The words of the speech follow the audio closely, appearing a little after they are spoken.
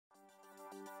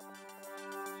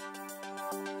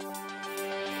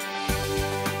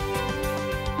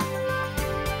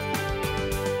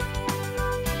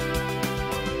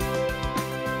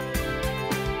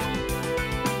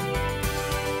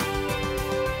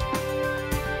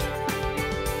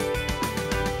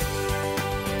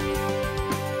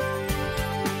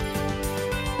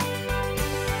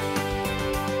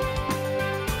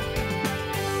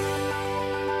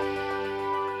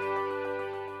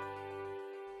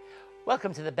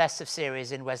Welcome to the Best of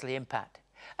series in Wesley Impact.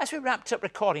 As we wrapped up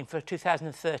recording for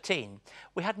 2013,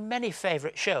 we had many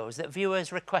favourite shows that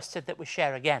viewers requested that we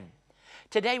share again.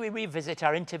 Today we revisit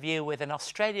our interview with an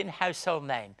Australian household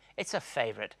name. It's a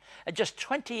favourite. At just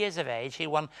 20 years of age, he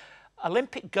won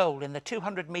Olympic gold in the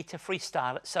 200 metre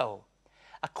freestyle at Seoul.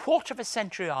 A quarter of a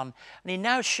century on, and he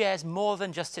now shares more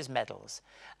than just his medals.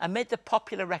 Amid the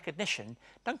popular recognition,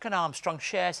 Duncan Armstrong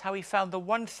shares how he found the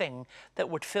one thing that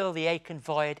would fill the ache and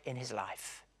void in his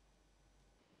life.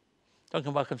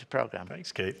 Duncan, welcome to the programme.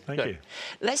 Thanks, Keith. Thank you.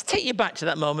 Let's take you back to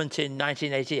that moment in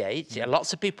 1988. Yeah,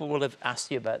 lots of people will have asked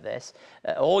you about this.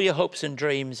 All your hopes and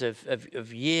dreams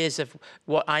of years of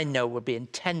what I know would be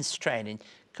intense training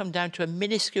come down to a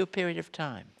minuscule period of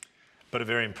time. But a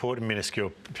very important minuscule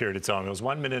period of time. It was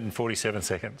 1 minute and 47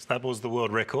 seconds. That was the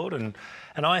world record, and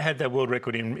I had that world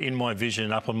record in my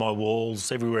vision, up on my walls,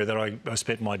 everywhere that I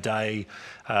spent my day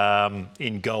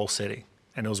in goal setting.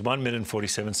 And it was 1 minute and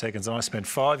 47 seconds, and I spent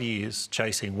 5 years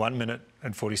chasing 1 minute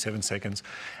and 47 seconds.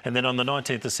 And then on the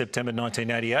 19th of September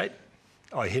 1988,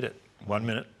 I hit it, 1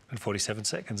 minute and 47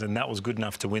 seconds, and that was good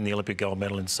enough to win the Olympic gold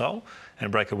medal in Seoul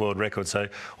and break a world record. So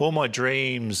all my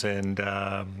dreams and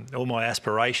all my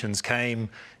aspirations came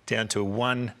down to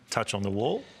one touch on the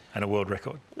wall and a world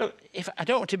record. Look, I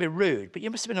don't want to be rude, but you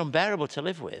must have been unbearable to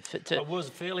live with. I was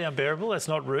fairly unbearable. That's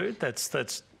not rude. That's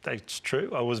true.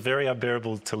 I was very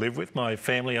unbearable to live with. My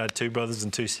family, I had two brothers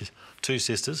and two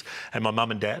sisters, and my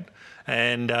mum and dad.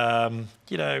 And,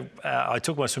 you know, I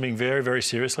took my swimming very, very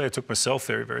seriously. I took myself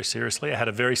very, very seriously. I had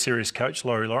a very serious coach,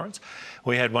 Laurie Lawrence.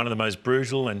 We had one of the most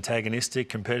brutal, antagonistic,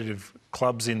 competitive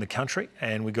clubs in the country,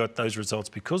 and we got those results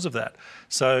because of that.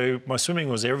 So my swimming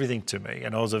was everything to me,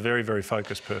 and I was a very, very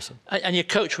focused person. And your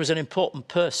coach was an important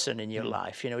person in your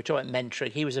life. You know, we talk about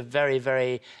mentoring. He was a very,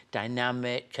 very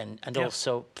dynamic and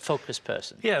also focused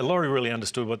person. Yeah, Laurie really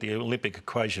understood what the Olympic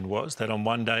equation was, that on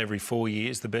one day every 4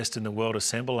 years, the best in the world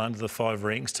assemble under the 5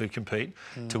 rings to compete,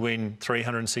 to win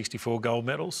 364 gold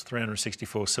medals,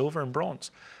 364 silver and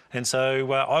bronze. And so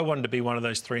I wanted to be one of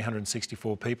those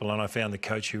 364 people, and I found the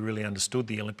coach who really understood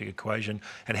the Olympic equation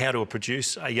and how to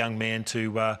produce a young man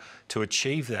to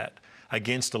achieve that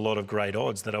against a lot of great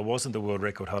odds, that I wasn't the world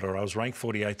record holder. I was ranked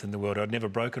 48th in the world. I'd never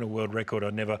broken a world record.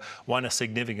 I'd never won a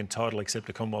significant title except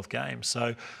a Commonwealth Games.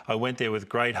 So I went there with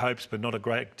great hopes, but not a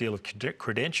great deal of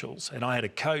credentials. And I had a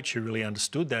coach who really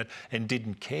understood that and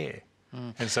didn't care.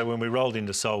 And so when we rolled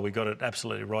into Seoul, we got it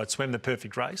absolutely right, swam the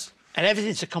perfect race. And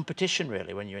everything's a competition,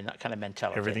 really, when you're in that kind of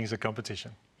mentality. Everything's a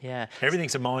competition. Yeah.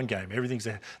 Everything's a mind game. Everything's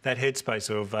that headspace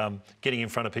of getting in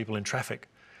front of people in traffic,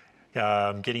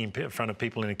 getting in front of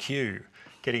people in a queue,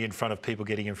 getting in front of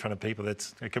people.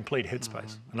 That's a complete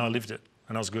headspace. And I lived it,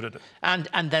 and I was good at it.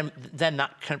 And then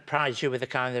that comprised you with the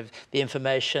kind of the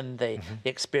information, the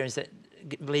experience that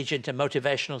leads you into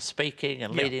motivational speaking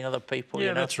and leading other people. Yeah,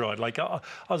 you know? That's right. Like I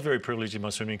was very privileged in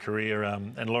my swimming career,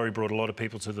 and Laurie brought a lot of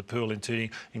people to the pool,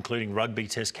 including rugby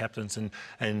test captains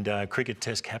and cricket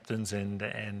test captains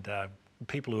and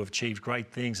people who have achieved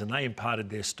great things, and they imparted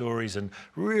their stories and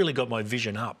really got my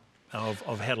vision up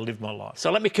of how to live my life. So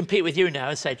let me compete with you now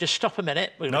and say, just stop a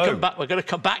minute. We're going to come back. We're going to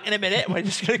come back in a minute. We're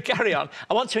just going to carry on.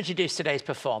 I want to introduce today's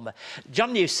performer.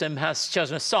 John Newsom has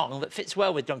chosen a song that fits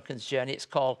well with Duncan's journey. It's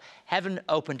called Heaven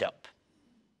Opened Up.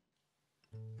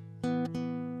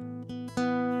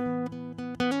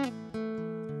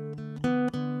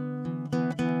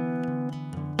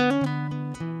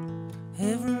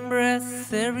 Every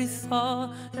breath, every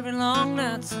thought, every long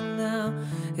night till now,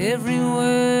 every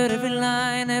word, every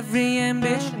line, every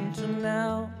ambition till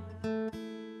now,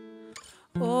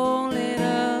 all it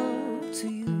up to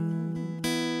you.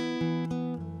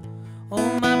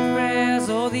 All my prayers,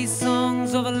 all these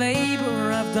songs, all the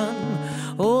labor I've done,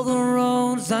 all the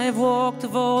roads I've walked,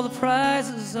 of all the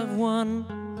prizes I've won,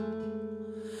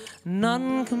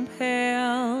 none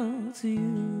compare to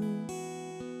you.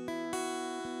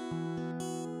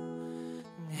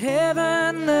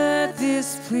 Heaven heard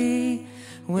this plea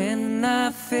when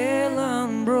I fell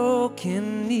on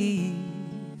broken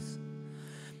knees.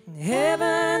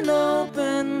 Heaven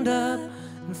opened up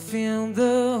and filled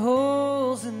the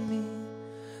holes in me,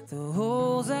 the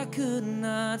holes I could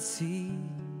not see.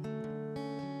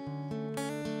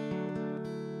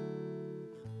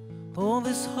 All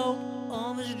this hope,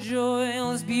 all this joy,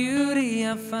 all this beauty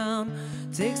I found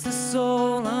takes the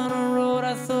soul on a road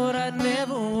I thought I'd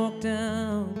never walk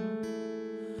down,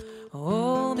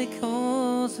 all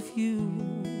because of you.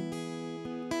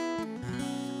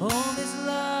 All this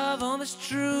love, all this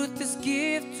truth, this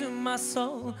gift to my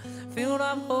soul filled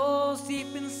up holes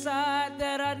deep inside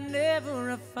that I'd never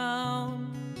have found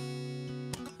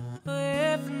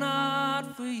if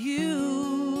not for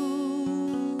you.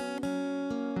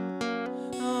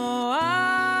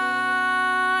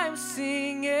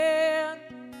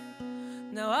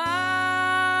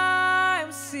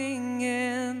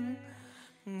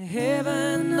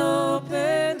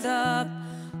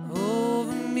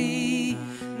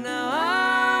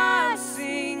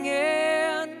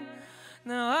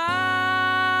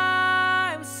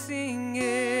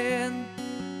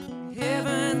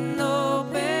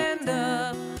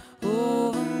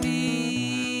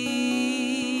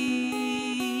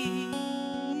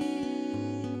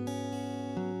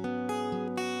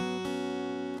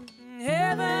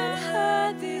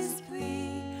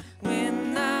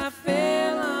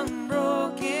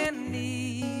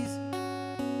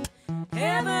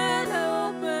 Heaven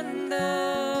opened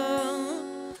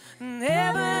up, and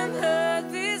heaven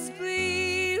heard this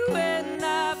plea when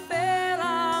I fell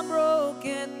on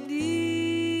broken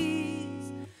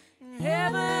knees. And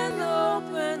heaven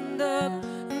opened up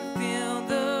and filled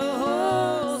the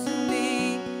holes in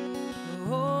me, the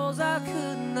holes I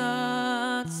could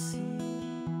not see.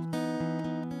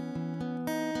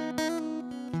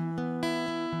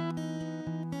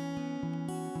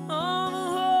 All the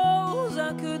holes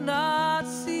I could not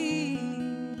see.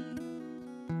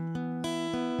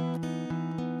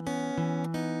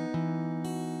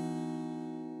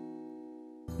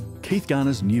 Keith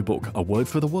Garner's new book, A Word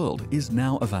for the World, is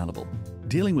now available.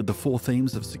 Dealing with the 4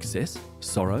 themes of success,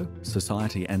 sorrow,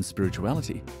 society and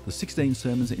spirituality, the 16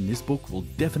 sermons in this book will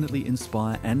definitely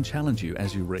inspire and challenge you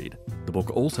as you read. The book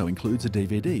also includes a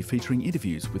DVD featuring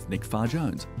interviews with Nick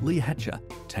Farr-Jones, Lee Hatcher,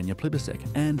 Tanya Plibersek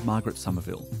and Margaret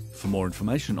Somerville. For more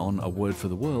information on A Word for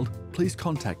the World, please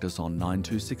contact us on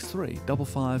 9263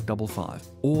 5555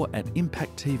 or at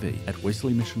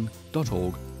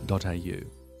impacttv@wesleymission.org.au.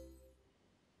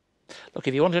 Look,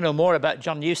 if you want to know more about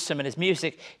John Newsom and his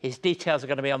music, his details are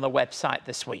going to be on the website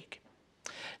this week.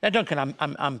 Now, Duncan,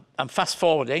 I'm fast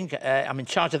forwarding. I'm in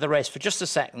charge of the race for just a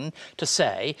second to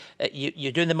say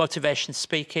you're doing the motivation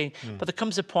speaking, but there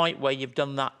comes a point where you've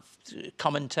done that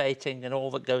commentating and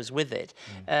all that goes with it.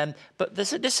 But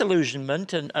there's a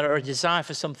disillusionment or a desire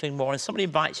for something more, and somebody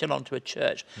invites you along to a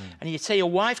church, and you say your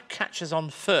wife catches on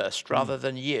first rather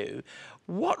than you.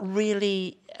 What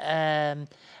really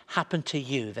happened to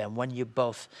you then when you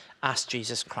both asked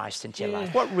Jesus Christ into your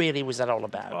life? What really was that all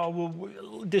about? Oh,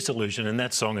 well, Disillusioned, and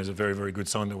that song is a very, very good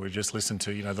song that we've just listened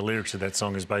to. You know, the lyrics of that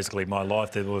song is basically my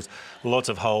life. There was lots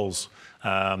of holes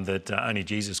that only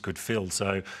Jesus could fill.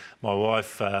 So my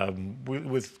wife,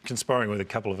 with conspiring with a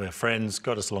couple of our friends,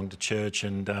 got us along to church,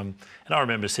 and I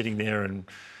remember sitting there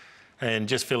and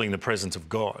just feeling the presence of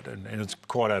God, and it's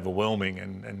quite overwhelming.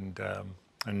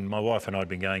 And my wife and I had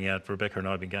been going out, Rebecca and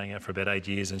I had been going out for about 8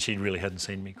 years, and she really hadn't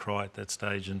seen me cry at that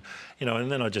stage. And, you know,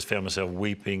 and then I just found myself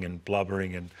weeping and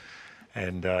blubbering,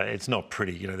 and it's not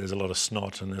pretty. You know, there's a lot of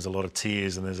snot and there's a lot of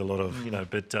tears and there's a lot of, you know,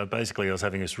 but basically I was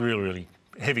having this really, really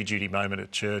heavy-duty moment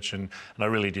at church, and I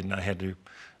really didn't know how to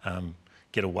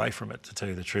get away from it, to tell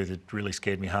you the truth. It really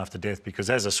scared me half to death, because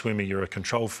as a swimmer, you're a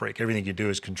control freak. Everything you do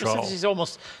is control. This is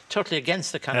almost totally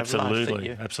against the kind of life that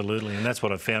you... Absolutely. And that's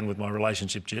what I've found with my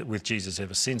relationship with Jesus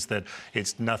ever since, that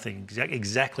it's nothing,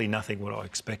 exactly nothing what I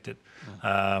expected.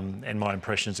 And my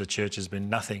impressions of church has been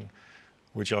nothing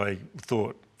which I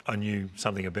thought I knew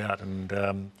something about. And,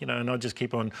 you know, and I just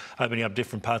keep on opening up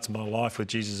different parts of my life with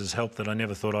Jesus' help that I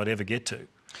never thought I'd ever get to.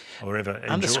 Or ever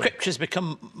enjoy. And the scriptures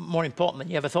become more important than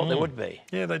you ever thought they would be.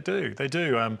 Yeah, they do. They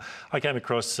do. I came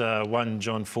across 1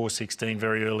 John 4:16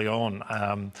 very early on,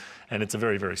 and it's a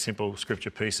very, very simple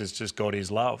scripture piece. It's just God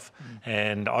is love.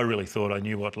 And I really thought I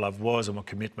knew what love was and what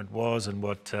commitment was and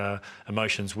what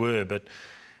emotions were. But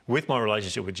with my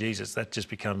relationship with Jesus, that just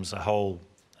becomes a whole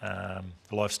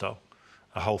lifestyle,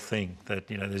 a whole thing, that,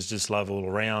 you know, there's just love all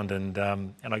around. And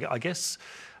I guess...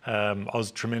 I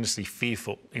was tremendously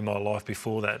fearful in my life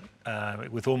before that.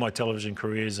 With all my television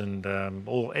careers and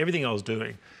everything I was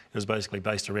doing, it was basically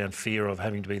based around fear of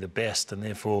having to be the best, and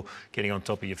therefore getting on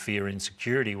top of your fear and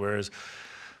insecurity. Whereas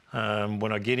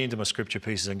when I get into my scripture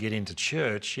pieces and get into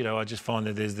church, you know, I just find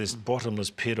that there's this bottomless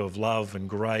pit of love and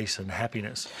grace and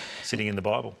happiness sitting in the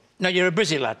Bible. Now, you're a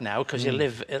busy lad now, because you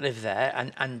live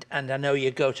there, and I know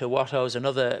you go to Watto's and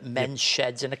other men's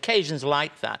sheds and occasions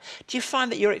like that. Do you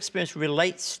find that your experience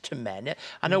relates to men?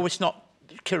 I know it's not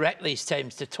correct these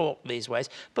times to talk these ways,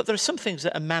 but there are some things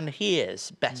that a man hears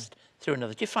best through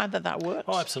another. Do you find that that works?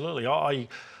 Oh, absolutely.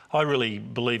 I really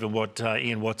believe in what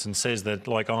Ian Watson says, that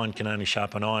like iron can only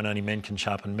sharpen iron, only men can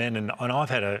sharpen men. And I've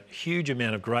had a huge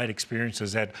amount of great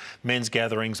experiences at men's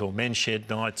gatherings or men's shed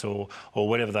nights or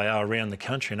whatever they are around the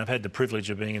country. And I've had the privilege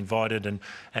of being invited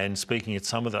and speaking at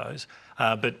some of those.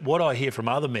 But what I hear from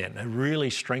other men, it really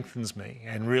strengthens me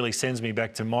and really sends me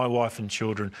back to my wife and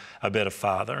children a better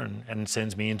father, and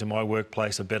sends me into my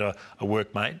workplace a better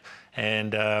workmate,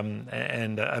 and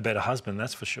a better husband,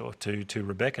 that's for sure, to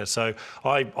Rebecca. So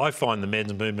I find the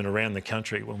men's movement around the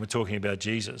country, when we're talking about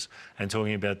Jesus and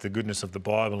talking about the goodness of the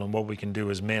Bible and what we can do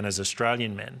as men, as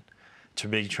Australian men, to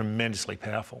be tremendously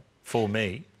powerful for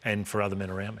me and for other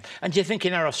men around me. And do you think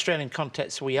in our Australian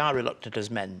context we are reluctant as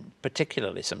men,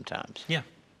 particularly sometimes? Yeah,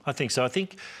 I think so. I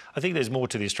think there's more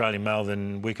to the Australian male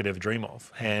than we could ever dream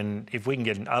of. And if we can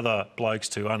get other blokes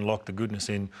to unlock the goodness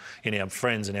in our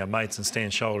friends and our mates and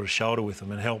stand shoulder to shoulder with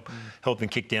them and help them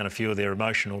kick down a few of their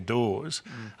emotional doors,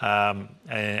 and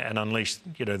unleash,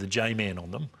 you know, the J-man on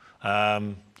them,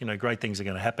 you know, great things are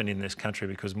going to happen in this country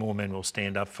because more men will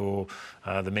stand up for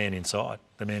the man inside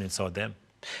them.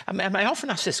 I often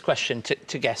ask this question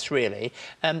to guests, really.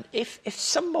 If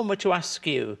someone were to ask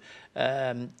you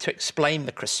to explain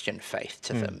the Christian faith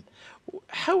to them,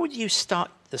 how would you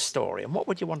start the story and what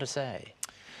would you want to say?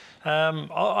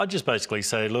 I'd just basically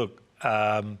say, look,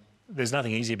 there's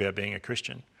nothing easy about being a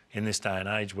Christian in this day and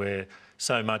age where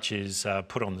so much is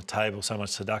put on the table, so much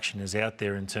seduction is out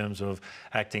there in terms of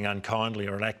acting unkindly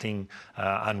or acting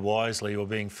unwisely or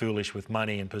being foolish with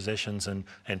money and possessions and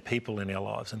people in our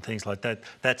lives and things like that.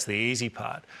 That's the easy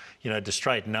part. You know, to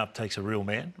straighten up takes a real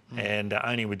man, and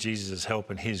only with Jesus' help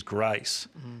and his grace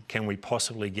can we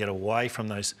possibly get away from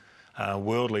those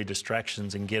worldly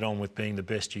distractions and get on with being the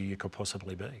best you could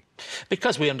possibly be.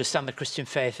 Because we understand the Christian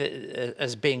faith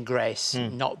as being grace,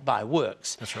 not by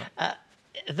works. That's right.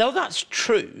 Though that's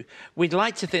true, we'd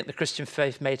like to think the Christian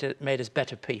faith made us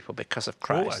better people because of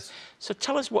Christ. Always. So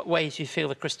tell us what ways you feel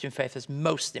the Christian faith has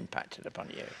most impacted upon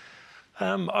you.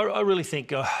 I really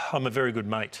think I'm a very good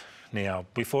mate now.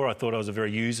 Before I thought I was a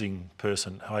very using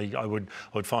person. I would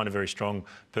find a very strong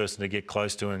person to get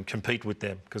close to and compete with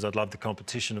them because I'd love the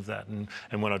competition of that.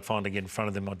 And when I'd finally get in front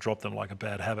of them, I'd drop them like a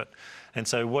bad habit. And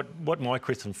so what my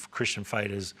Christian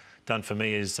faith has done for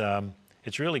me is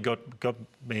it's really got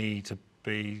me to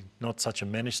be not such a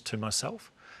menace to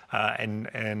myself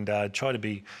and try to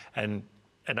be, and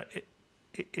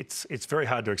it's very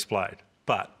hard to explain,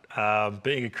 but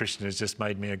being a Christian has just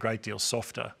made me a great deal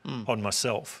softer on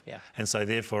myself. Yeah. And so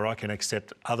therefore I can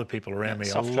accept other people around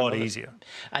me a lot easier.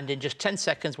 And in just 10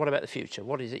 seconds, what about the future?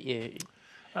 What is it you...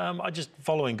 I just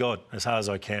following God as hard as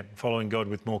I can, following God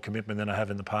with more commitment than I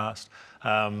have in the past.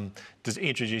 Just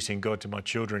introducing God to my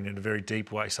children in a very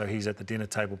deep way. So he's at the dinner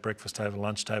table, breakfast table,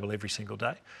 lunch table every single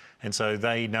day. And so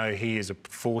they know he is a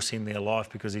force in their life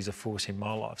because he's a force in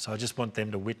my life. So I just want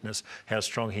them to witness how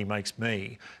strong he makes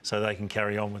me so they can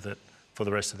carry on with it for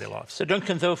the rest of their lives. So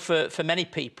Duncan, though, for many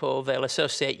people, they'll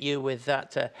associate you with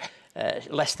that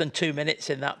less than 2 minutes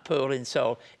in that pool in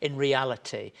Seoul. In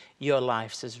reality, your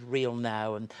life's as real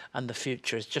now and the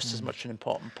future is just as much an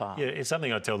important part. Yeah, it's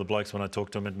something I tell the blokes when I talk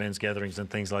to them at men's gatherings and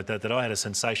things like that I had a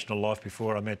sensational life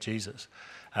before I met Jesus.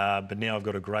 But now I've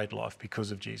got a great life because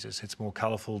of Jesus. It's more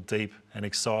colourful, deep and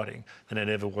exciting than it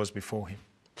ever was before him.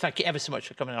 Thank you ever so much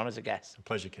for coming on as a guest. A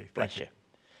pleasure, Keith. Bless you.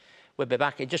 We'll be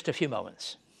back in just a few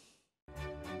moments.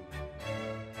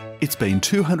 It's been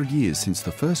 200 years since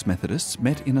the first Methodists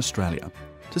met in Australia.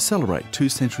 To celebrate 2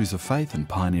 centuries of faith and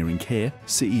pioneering care,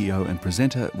 CEO and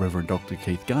presenter Reverend Dr.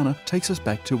 Keith Garner takes us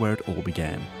back to where it all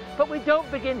began. But we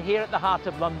don't begin here at the heart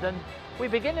of London. We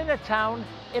begin in a town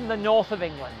in the north of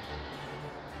England.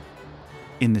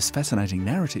 In this fascinating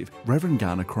narrative, Reverend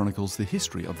Garner chronicles the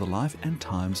history of the life and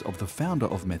times of the founder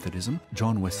of Methodism,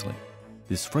 John Wesley.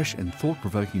 This fresh and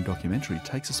thought-provoking documentary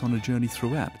takes us on a journey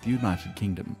throughout the United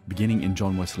Kingdom, beginning in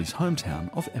John Wesley's hometown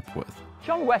of Epworth.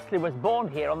 John Wesley was born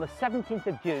here on the 17th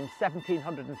of June,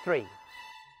 1703.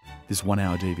 This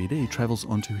 1-hour DVD travels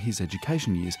onto his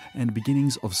education years and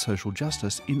beginnings of social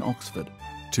justice in Oxford,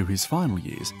 to his final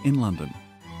years in London.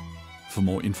 For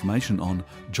more information on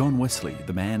John Wesley,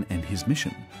 the man and his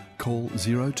mission, call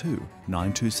 02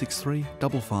 9263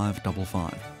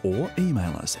 5555 or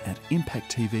email us at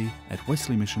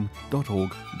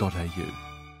impacttv@wesleymission.org.au.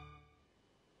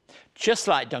 Just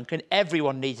like Duncan,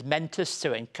 everyone needs mentors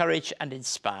to encourage and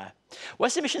inspire.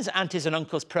 Wesley Mission's Aunties and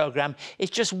Uncles programme is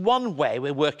just one way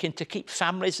we're working to keep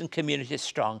families and communities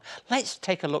strong. Let's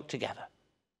take a look together.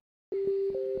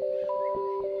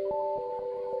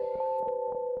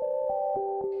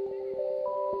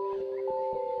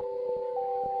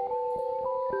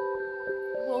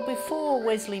 Before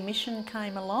Wesley Mission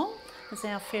came along as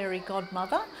our fairy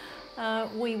godmother,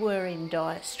 we were in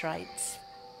dire straits.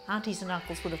 Aunties and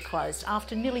Uncles would have closed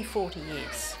after nearly 40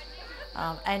 years,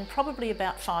 and probably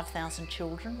about 5,000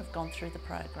 children have gone through the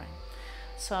program.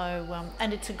 So,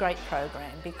 and it's a great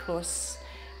program because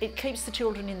it keeps the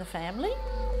children in the family.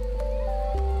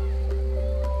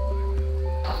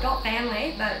 I've got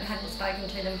family, but hadn't spoken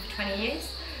to them for 20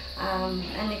 years,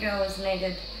 and the girls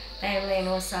needed family, and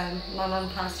also my mum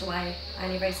passed away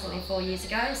only recently 4 years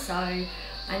ago, so I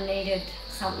needed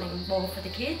something more for the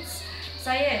kids.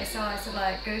 So yeah, so I sort of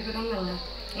like Googled them on the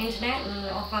internet and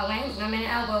off I went. I mean,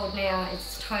 our world now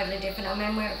is totally different. I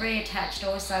mean, we're reattached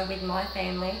also with my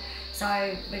family,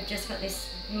 so we've just got this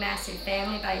massive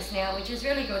family base now, which is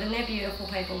really good, and they're beautiful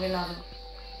people, we love them.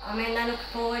 I mean, they look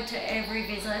forward to every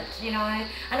visit, you know, and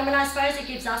I mean, I suppose it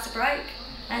gives us a break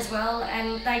as well,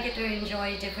 and they get to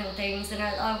enjoy different things, and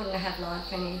I wouldn't have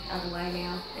life any other way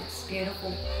now. It's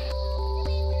beautiful.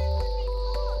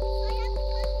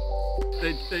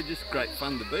 they're just great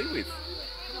fun to be with.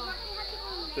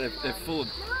 They're full of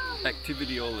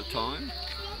activity all the time.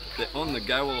 They're on the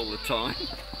go all the time.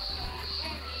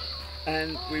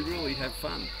 And we really have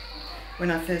fun. When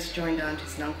I first joined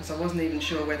Aunties and Uncles, I wasn't even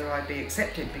sure whether I'd be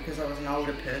accepted because I was an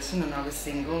older person and I was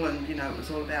single, and you know, it was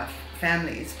all about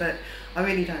families, but I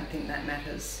really don't think that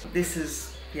matters. This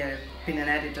has been an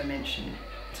added dimension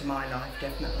to my life,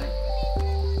 definitely.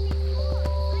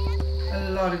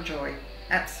 A lot of joy,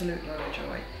 absolute lot of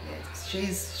joy. Yes.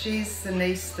 She's the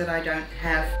niece that I don't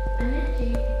have.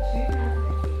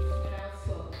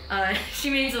 She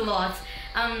means a lot.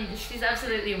 She's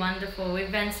absolutely wonderful.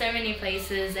 We've been so many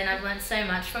places and I've learned so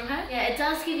much from her. Yeah, it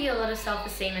does give you a lot of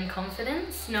self-esteem and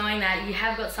confidence knowing that you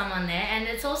have got someone there, and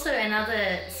it's also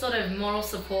another sort of moral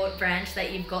support branch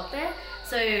that you've got there.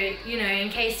 So, you know, in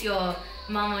case your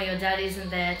mum or your dad isn't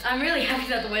there, I'm really happy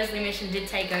that the Wesley Mission did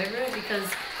take over it, because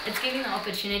it's giving the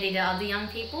opportunity to other young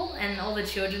people and all the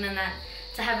children and that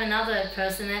to have another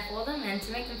person there for them and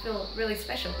to make them feel really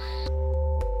special.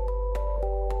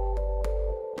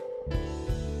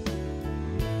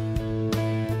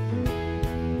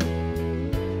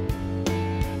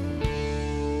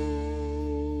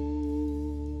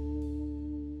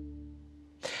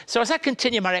 So as I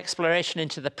continue my exploration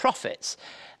into the prophets,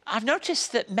 I've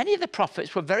noticed that many of the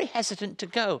prophets were very hesitant to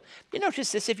go. You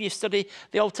notice this if you study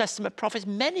the Old Testament prophets.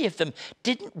 Many of them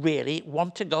didn't really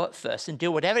want to go at first and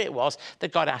do whatever it was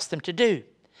that God asked them to do.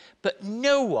 But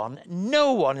no one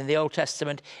in the Old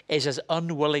Testament is as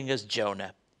unwilling as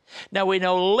Jonah. Now, we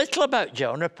know little about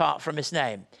Jonah apart from his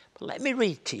name. But let me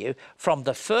read to you from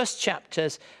the first chapter,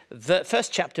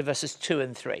 verses 2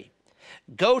 and 3.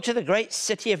 Go to the great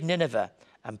city of Nineveh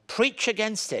and preach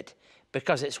against it,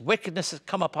 because its wickedness has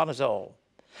come upon us all.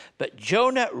 But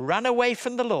Jonah ran away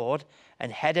from the Lord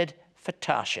and headed for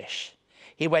Tarshish.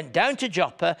 He went down to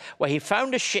Joppa, where he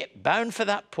found a ship bound for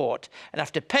that port, and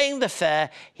after paying the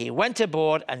fare, he went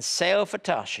aboard and sailed for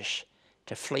Tarshish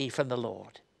to flee from the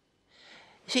Lord.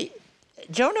 See,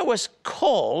 Jonah was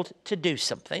called to do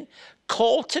something,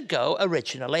 called to go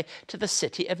originally to the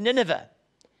city of Nineveh.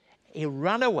 He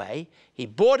ran away, he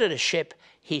boarded a ship,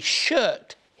 he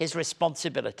shirked his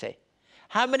responsibility.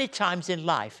 How many times in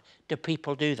life do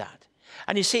people do that?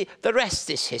 And you see, the rest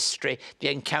is history, the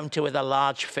encounter with a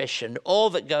large fish and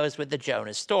all that goes with the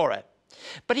Jonah story.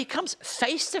 But he comes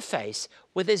face to face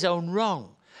with his own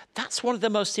wrong. That's one of the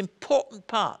most important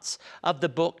parts of the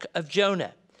book of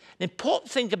Jonah. The important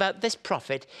thing about this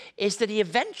prophet is that he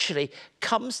eventually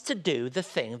comes to do the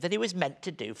thing that he was meant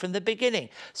to do from the beginning.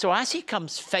 So as he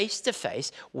comes face to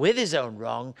face with his own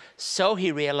wrong, so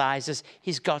he realizes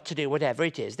he's got to do whatever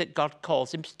it is that God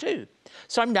calls him to do.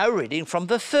 So I'm now reading from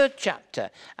the 3rd chapter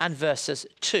and verses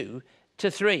 2 to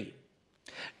 3.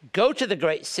 Go to the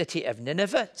great city of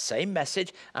Nineveh, same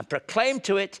message, and proclaim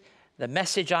to it the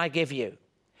message I give you.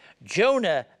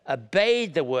 Jonah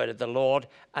obeyed the word of the Lord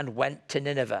and went to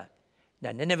Nineveh.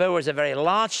 Now, Nineveh was a very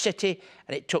large city,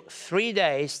 and it took 3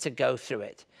 days to go through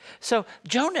it. So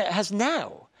Jonah has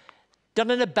now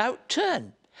done an about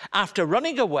turn. After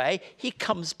running away, he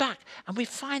comes back. And we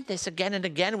find this again and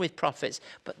again with prophets.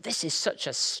 But this is such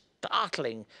a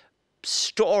startling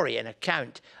story and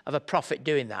account of a prophet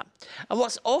doing that. And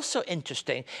what's also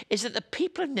interesting is that the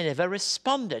people of Nineveh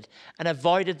responded and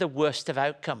avoided the worst of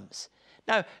outcomes.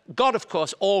 Now, God, of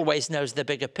course, always knows the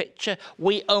bigger picture.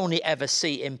 We only ever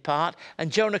see in part,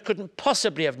 and Jonah couldn't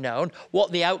possibly have known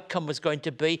what the outcome was going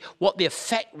to be, what the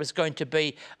effect was going to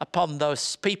be upon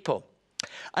those people.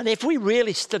 And if we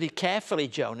really study carefully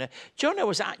Jonah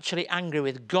was actually angry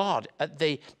with God at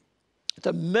the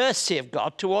mercy of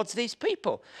God towards these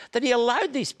people, that he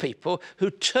allowed these people who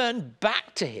turned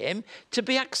back to him to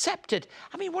be accepted.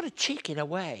 I mean, what a cheek in a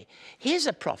way. Here's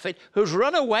a prophet who's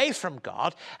run away from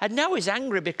God and now is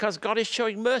angry because God is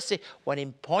showing mercy, when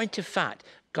in point of fact,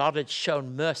 God had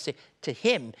shown mercy to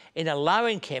him in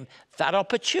allowing him that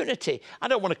opportunity. I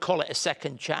don't want to call it a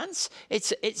second chance.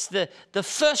 It's the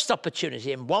first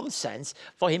opportunity in one sense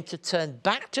for him to turn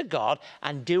back to God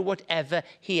and do whatever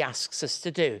he asks us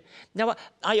to do. Now,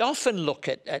 I often look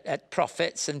at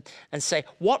prophets and say,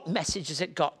 what message has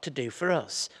it got to do for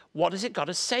us? What has it got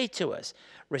to say to us?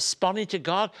 Responding to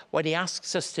God when he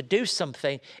asks us to do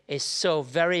something is so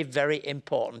very, very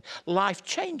important. Life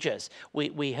changes.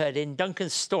 We heard in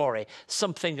Duncan's story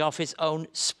something of his own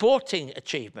sporting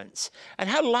achievements and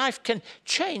how life can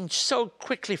change so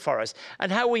quickly for us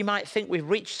and how we might think we've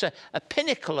reached a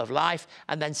pinnacle of life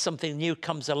and then something new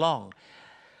comes along.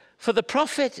 For the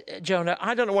prophet Jonah,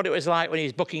 I don't know what it was like when he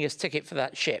was booking his ticket for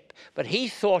that ship, but he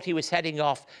thought he was heading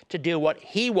off to do what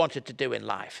he wanted to do in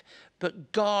life.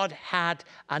 But God had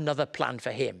another plan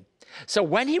for him. So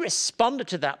when he responded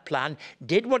to that plan,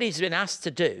 did what he's been asked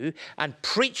to do, and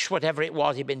preached whatever it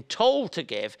was he'd been told to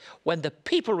give, when the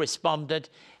people responded,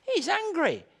 he's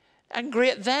angry.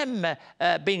 Angry at them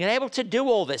being able to do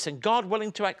all this and God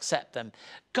willing to accept them.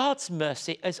 God's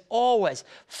mercy is always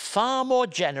far more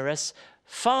generous,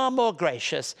 far more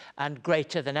gracious and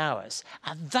greater than ours.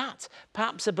 And that,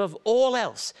 perhaps above all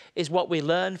else, is what we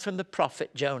learn from the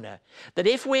prophet Jonah. That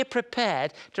if we're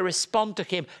prepared to respond to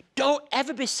him, don't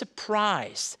ever be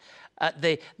surprised at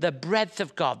the breadth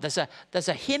of God. There's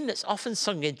a hymn that's often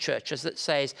sung in churches that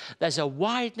says, there's a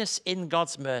wideness in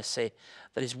God's mercy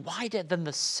that is wider than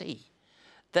the sea.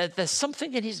 There's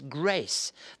something in his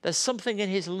grace, there's something in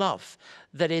his love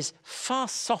that is far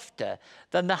softer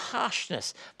than the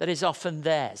harshness that is often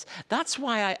theirs. That's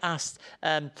why I asked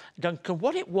Duncan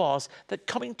what it was that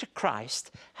coming to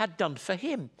Christ had done for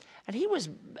him. And he was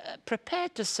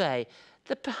prepared to say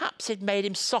that perhaps it made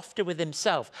him softer with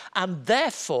himself and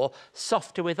therefore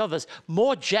softer with others,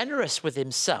 more generous with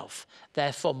himself,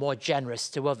 therefore more generous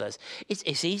to others.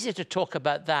 It's easy to talk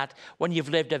about that when you've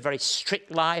lived a very strict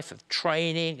life of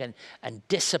training and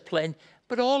discipline,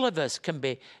 but all of us can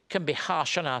be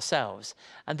harsh on ourselves.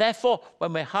 And therefore,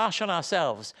 when we're harsh on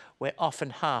ourselves, we're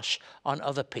often harsh on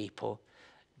other people.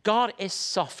 God is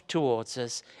soft towards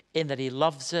us in that he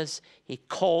loves us, he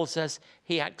calls us,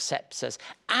 he accepts us.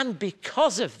 And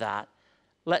because of that,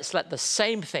 let's let the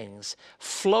same things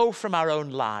flow from our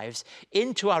own lives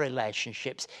into our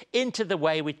relationships, into the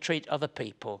way we treat other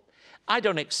people. I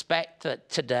don't expect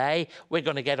that today we're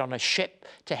going to get on a ship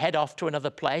to head off to another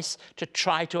place to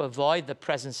try to avoid the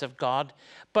presence of God.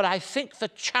 But I think the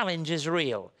challenge is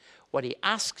real. When he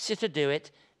asks you to do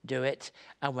it, do it.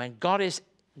 And when God is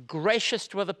gracious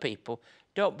to other people,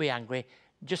 don't be angry.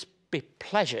 Just be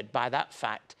pleasured by that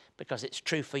fact because it's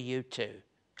true for you too.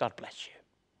 God bless you.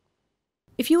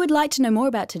 If you would like to know more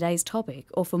about today's topic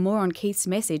or for more on Keith's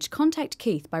message, contact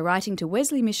Keith by writing to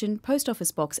Wesley Mission, Post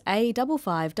Office Box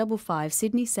A5555,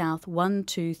 Sydney South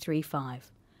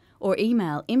 1235, or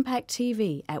email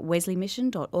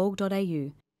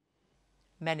impacttv@wesleymission.org.au.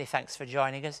 Many thanks for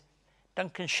joining us.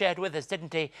 Duncan shared with us,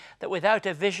 didn't he, that without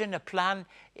a vision, a plan,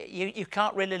 you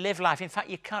can't really live life. In fact,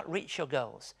 you can't reach your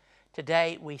goals.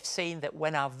 Today, we've seen that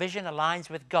when our vision aligns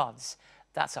with God's,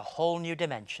 that's a whole new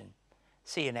dimension.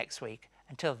 See you next week.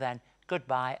 Until then,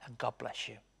 goodbye and God bless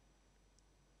you.